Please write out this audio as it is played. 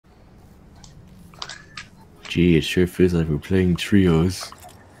Gee, it sure feels like we're playing trios.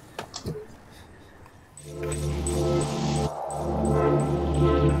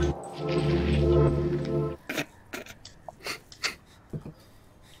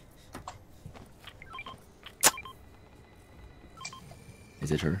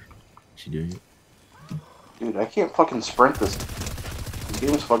 Is it her? Is she doing it? Dude, I can't fucking sprint this. This game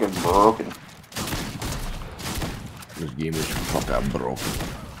is fucking broken. This game is fucking broken.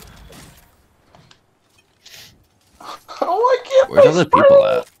 Oh, I can't. Where's all the people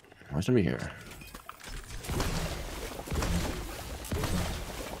at? Where's somebody here?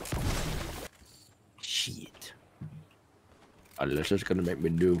 Shit. Unless it's gonna make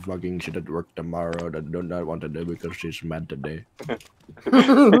me do fucking shit at work tomorrow that I do not want to do because she's mad today.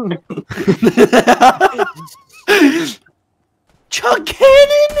 Chuck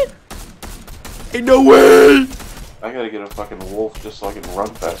Cannon! Ain't no way! I gotta get a fucking wolf just so I can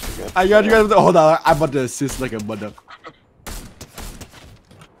run faster again. I got you guys. Hold on, I'm about to assist like a mother.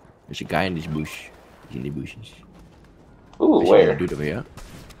 There's a guy in this bush. He's in the bushes. Ooh, where? Dude over here.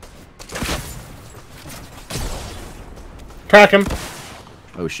 Crack him.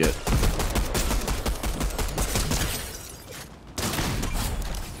 Oh shit.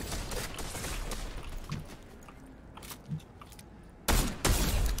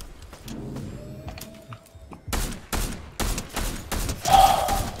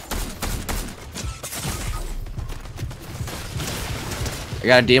 I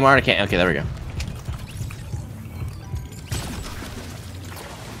got a DMR and I can't. Okay, there we go.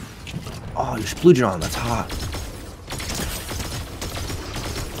 Oh, there's splooge on. That's hot.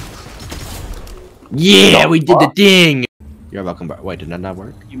 Yeah, we did the thing. You're welcome back. Wait, did that not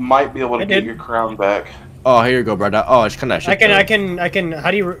work? You might be able to get your crown back. Oh, here you go, brother. Oh, it's kind of. I can.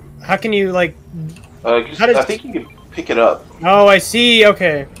 How can you like? I think you can pick it up. Oh, I see.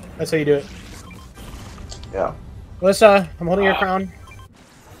 Okay, that's how you do it. Yeah. Alyssa, I'm holding your crown.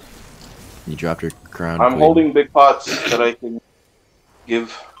 You dropped your crown. I'm holding big pots that I can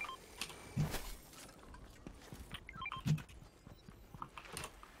give.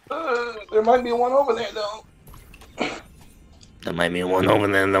 There might be one over there, though. There might be one over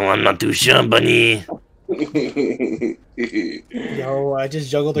there, though. I'm not too sure, bunny. Yo, I just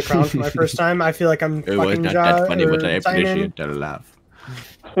juggled the crown for my first time. I feel like I'm It was not that funny, but I appreciate that laugh.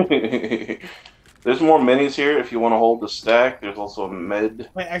 There's more minis here if you want to hold the stack. There's also a med.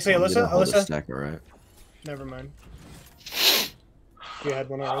 Wait, actually, Alyssa. Stack, all right. Never mind. You had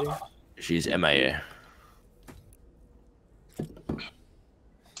one already. She's MIA.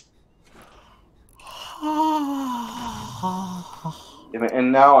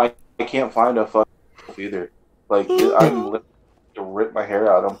 And now I can't find a fucking wolf either. Like I'm literally to rip my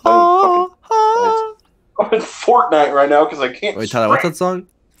hair out. I'm playing fucking. I'm in Fortnite right now because I can't. Wait, Tyler, what's that song?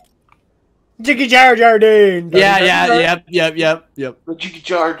 Jiggy Jar Jar Dude. Yep. The Jiggy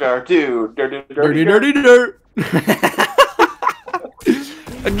Jar Jar Dude. Dirty dirt.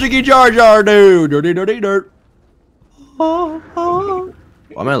 A Jiggy Jar Jar Dude. Dirty dirt. Why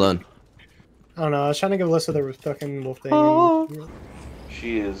am I alone? I don't know. I was trying to give Alyssa the fucking wolf thing.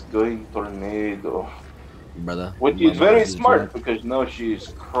 She is going tornado. Brother. Which is very smart because now she's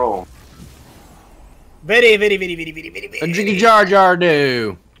chrome. Very. A Jiggy Jar Jar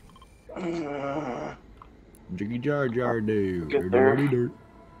Do. Jiggy Jar Jar Do. Get there.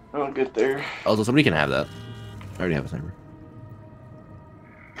 I'll get there. Also, somebody can have that. I already have a sniper.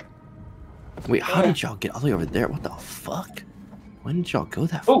 Wait, how did y'all get all the way over there? What the fuck? When did y'all go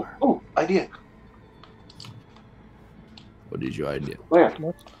that far? Oh, idea. What is your idea? Where?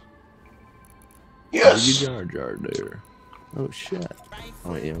 Yes! Jiggy Jar Jar Do. Oh shit.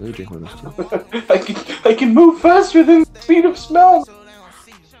 Oh wait, yeah, let me drink one of those too. I can move faster than the speed of smell.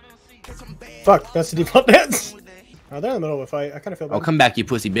 Fuck, that's the default dance. Oh, they're in the middle of a fight. I kind of feel bad. Oh, come back, you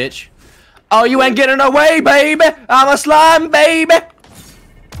pussy bitch. Oh, you ain't getting away, baby. I'm a slime, baby.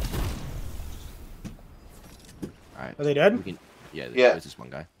 Alright. Are they dead? Yeah, there's this one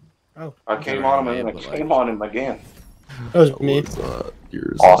guy. Oh. I came on him and I came on him again. That was me.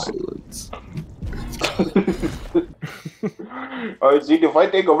 Your Awesome. silence. I see the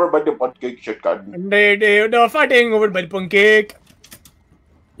fighting over by the pancake shotgun. They're fighting over by the pancake.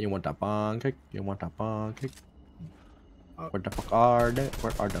 You want a pancake? You want a pancake? Where the fuck are they?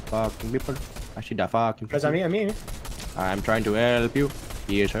 Where are the fucking people? I see the fucking people. Guys, I'm me. I'm trying to help you.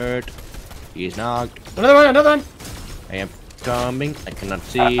 He is hurt. He is knocked. Another one. I am coming. I cannot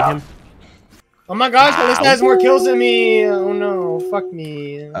see him. Oh my gosh, Alyssa has more kills than me. Oh no, fuck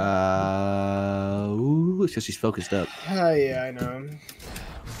me. Ooh, it's because she's focused up. Yeah, I know.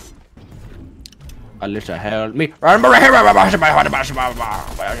 Alyssa, help me.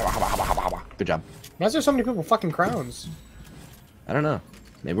 Good job. Why is there so many people with fucking crowns? I don't know.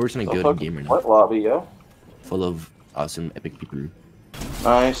 Maybe we're just in a So good fucking game right now. What lobby, yo? Full of awesome, epic people.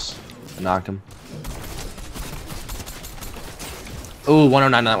 Nice. I knocked him. Ooh,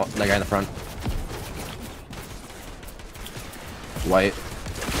 109, that guy in the front. White.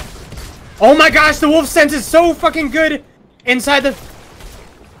 Oh my gosh, the wolf sense is so fucking good inside the...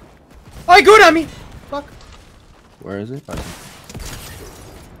 Oh, he good on me! Fuck. Where is it? Oh.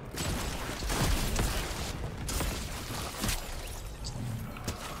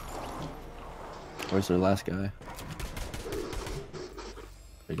 Where's their last guy?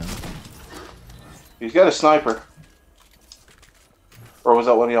 There you go. He's got a sniper. Or was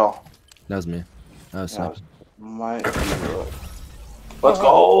that one of y'all? That was me. That was sniper. Let's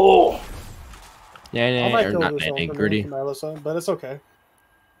go! Yeah, I might or kill not this Nanny, one Gritty. from Alyssa, but it's okay.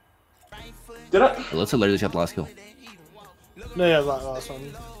 Did I? Alyssa literally just got the last kill. No, yeah, last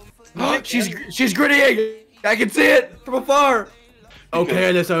one. she's gritty! I can see it from afar!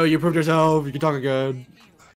 Okay, Alyssa, you proved yourself. You can talk again.